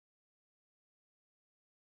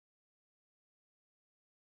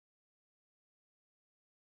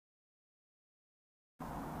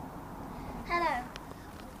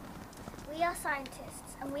are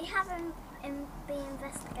scientists and we have been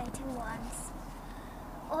investigating worms.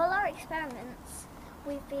 All our experiments,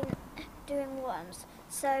 we've been doing worms.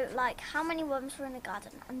 So, like, how many worms were in a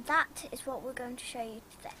garden? And that is what we're going to show you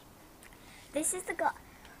today. This is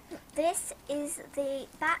the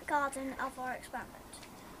back garden of our experiment.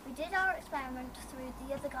 We did our experiment through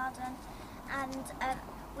the other garden, and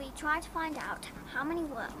we tried to find out how many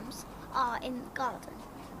worms are in the garden.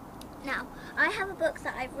 Now, I have a book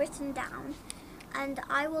that I've written down, and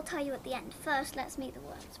I will tell you at the end. First, let's meet the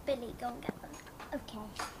worms. Billy, go and get them. Okay,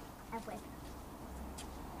 I will.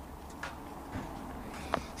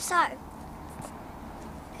 So,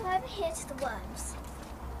 come over here to the worms.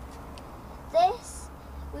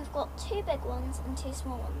 We've got 2 big ones and 2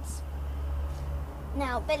 small ones.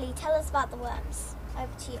 Now, Billy, tell us about the worms.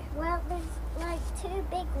 Over to you. Well, there's like 2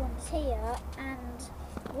 big ones here, and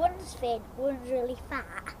one's thin, one's really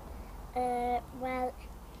fat.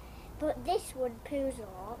 But this one poos a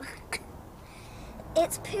lot.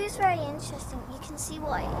 Its poo's very interesting. You can see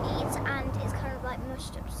what it eats, and it's kind of like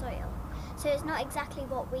mushed up soil. So it's not exactly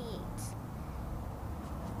what we eat.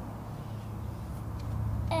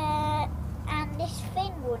 And this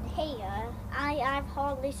thin one here, I've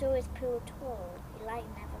hardly saw his poo at all. He like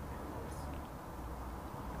never moves.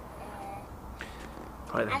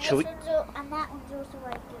 Right then, And that one's also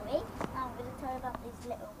very gooey. Now I'm going to tell you about these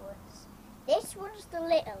little ones. This one's the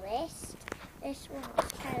littlest. This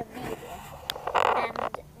one's kind of medium. And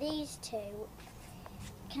these 2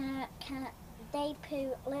 they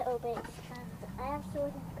poo little bits, and I have saw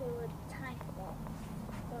him poo a tiny bit.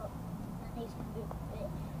 But and he's poo a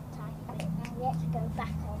tiny bit. Now we have to go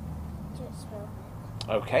back on to experiment.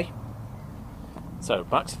 Okay. So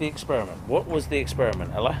back to the experiment. What was the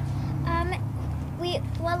experiment, Ella?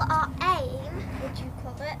 Our aim, would you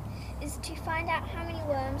call it, is to find out how many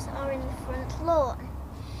worms are in the front lawn.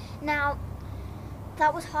 Now,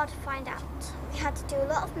 that was hard to find out. We had to do a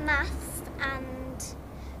lot of maths and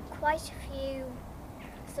quite a few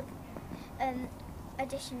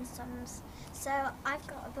addition sums. So I've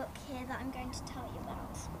got a book here that I'm going to tell you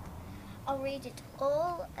about. I'll read it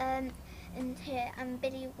all in here, and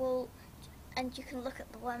Billy will, and you can look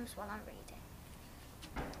at the worms while I'm reading.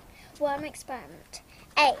 Worm experiment.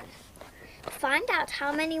 A. Find out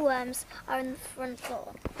how many worms are in the front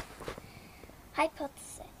lawn.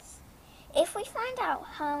 Hypothesis. If we find out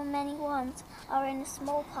how many worms are in a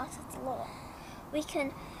small part of the lawn, we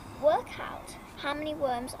can work out how many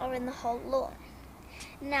worms are in the whole lawn.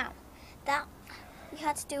 Now, that we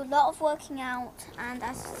had to do a lot of working out and,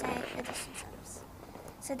 as I say, addition sums.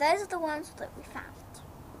 So those are the worms that we found.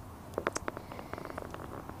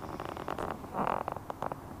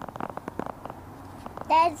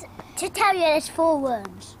 There's 4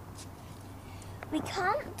 worms. We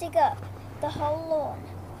can't dig up the whole lawn,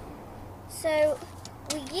 so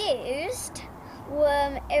we used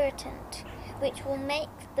worm irritant, which will make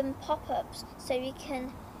them pop up so we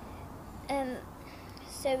can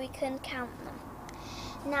count them.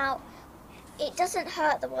 Now, it doesn't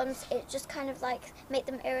hurt the worms, it just kind of like make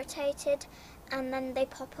them irritated, and then they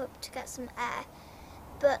pop up to get some air.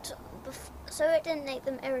 But so it didn't make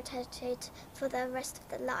them irritated for the rest of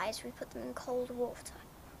their lives, we put them in cold water.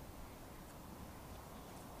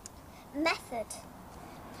 Method.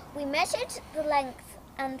 We measured the length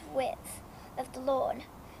and width of the lawn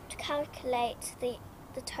to calculate the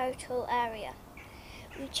total area.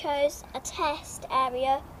 We chose a test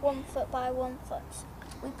area 1 foot by 1 foot.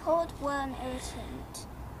 We poured worm irritant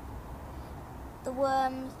the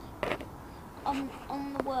worms on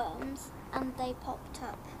the worms, and they popped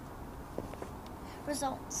up.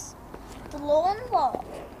 Results. The lawn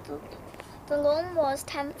was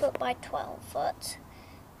 10 foot by 12 foot.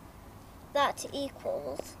 That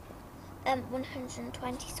equals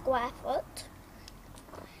 120 square foot.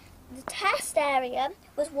 The test area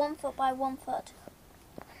was 1 foot by 1 foot.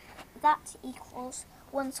 That equals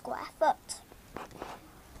 1 square foot.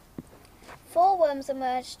 4 worms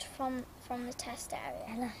emerged from the test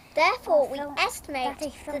area. Therefore, we estimate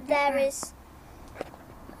that there is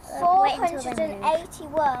 480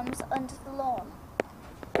 worms under the lawn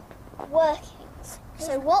working.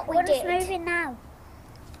 So what we did... What is moving now?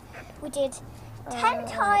 We did 10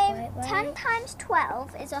 times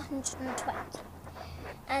 12 is 120.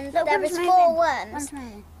 And Look, there was moving. 4 worms. One's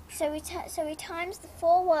moving. So we times the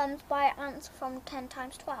 4 worms by our answer from 10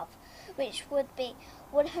 times 12, which would be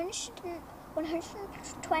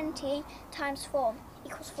 120 times 4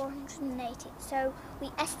 equals 480. So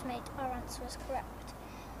we estimate our answer is correct.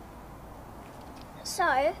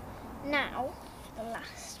 So now for the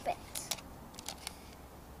last bit.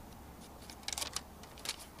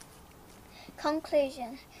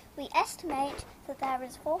 Conclusion. We estimate that there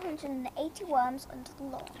is 480 worms under the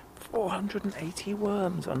lawn. 480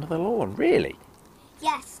 worms under the lawn, really?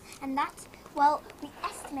 Yes, and that's, well, we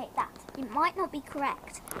estimate that. It might not be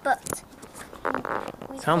correct, but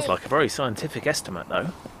we Sounds think, like a very scientific estimate, though.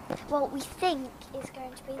 well, we think it's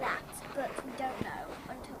going to be that, but we don't know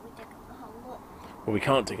until we dig up the whole lawn. Well, we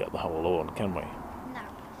can't dig up the whole lawn, can we? No.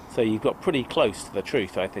 So you've got pretty close to the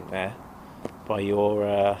truth, I think, there, by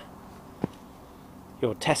your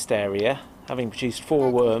test area, having produced 4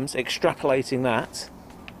 worms, extrapolating that.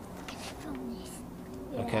 From this.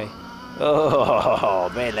 Okay. Oh,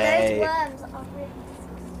 Those Billy. worms are really...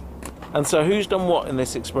 And so who's done what in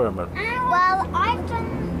this experiment? Well, I've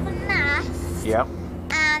done the maths Yep.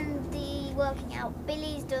 and the working out.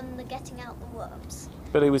 Billy's done the getting out the worms.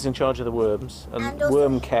 Billy was in charge of the worms and And also-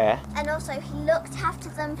 worm care. And also he looked after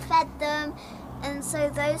them, fed them, and so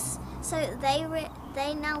they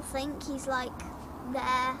now think he's like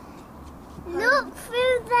there. Look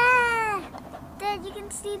through there! There you can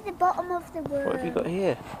see the bottom of the worm. What have you got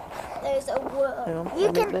here? There's a worm. Hang on, You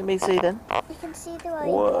let me see then. You can see the very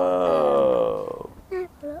Whoa! bottom.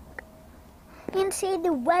 Look. You can see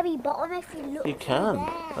the very bottom if you look You through can. there.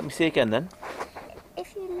 Let me see again then.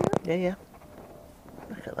 If you look. Yeah.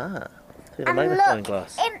 Look at that. Through the And magnifying look,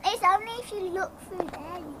 glass. it's only if you look through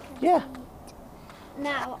there you can Yeah. see it.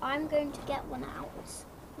 Now I'm going to get one out.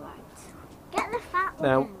 Right. Get the fat one.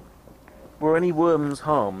 Now- out. Were any worms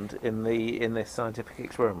harmed in this scientific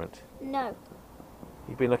experiment? No.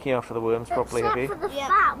 You've been looking after the worms properly, have Except you? for the Yeah.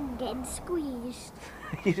 fat one getting squeezed.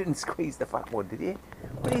 You didn't squeeze the fat one, did you?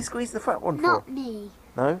 What did you squeeze the fat one Not for? me.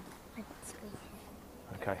 No? I didn't squeeze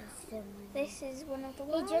it. Okay. This is one of the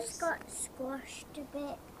He worms. just got squashed a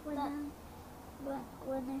bit when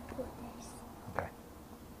I put this. Okay.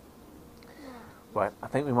 Right, I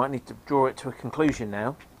think we might need to draw it to a conclusion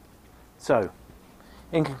now. So,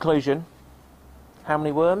 in conclusion, how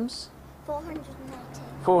many worms? 480.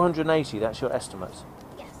 480, that's your estimate.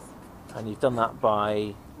 Yes. And you've done that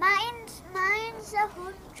by... Mine's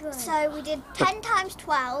 100. So we did 10 times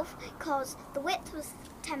 12 because the width was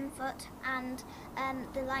 10 foot and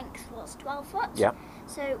the length was 12 foot. Yeah.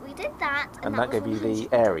 So we did that, And that that was gave you the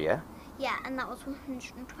 100 area, Yeah, and that was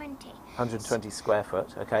 120. 120 square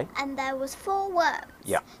foot, okay. And there was 4 worms.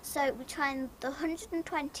 Yeah. So we tried the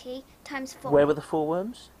 120 times 4 Where were the 4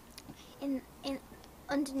 worms? in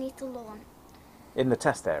underneath the lawn. In the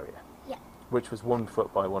test area? Yeah. Which was 1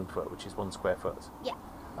 foot by 1 foot, which is 1 square foot? Yeah.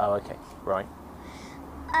 Oh, okay, right.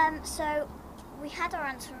 So we had our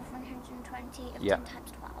answer of 120 of Yeah. 10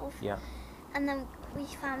 times 12. Yeah. And then we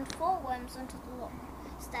found 4 worms under the lawn.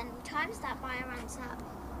 So then we times that by our answer,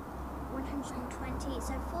 120.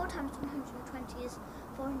 So 4 times 120 is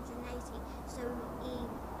 480.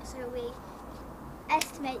 So we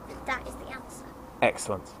estimate that is the answer.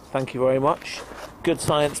 Excellent. Thank you very much. Good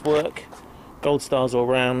science work. Gold stars all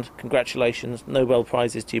round. Congratulations. Nobel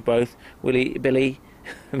prizes to you both. Billy,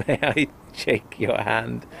 may I shake your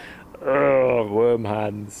hand? Oh, worm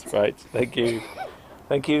hands. Right. Thank you.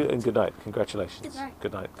 Thank you and good night. Congratulations. Good night.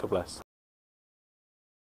 Good night. God bless.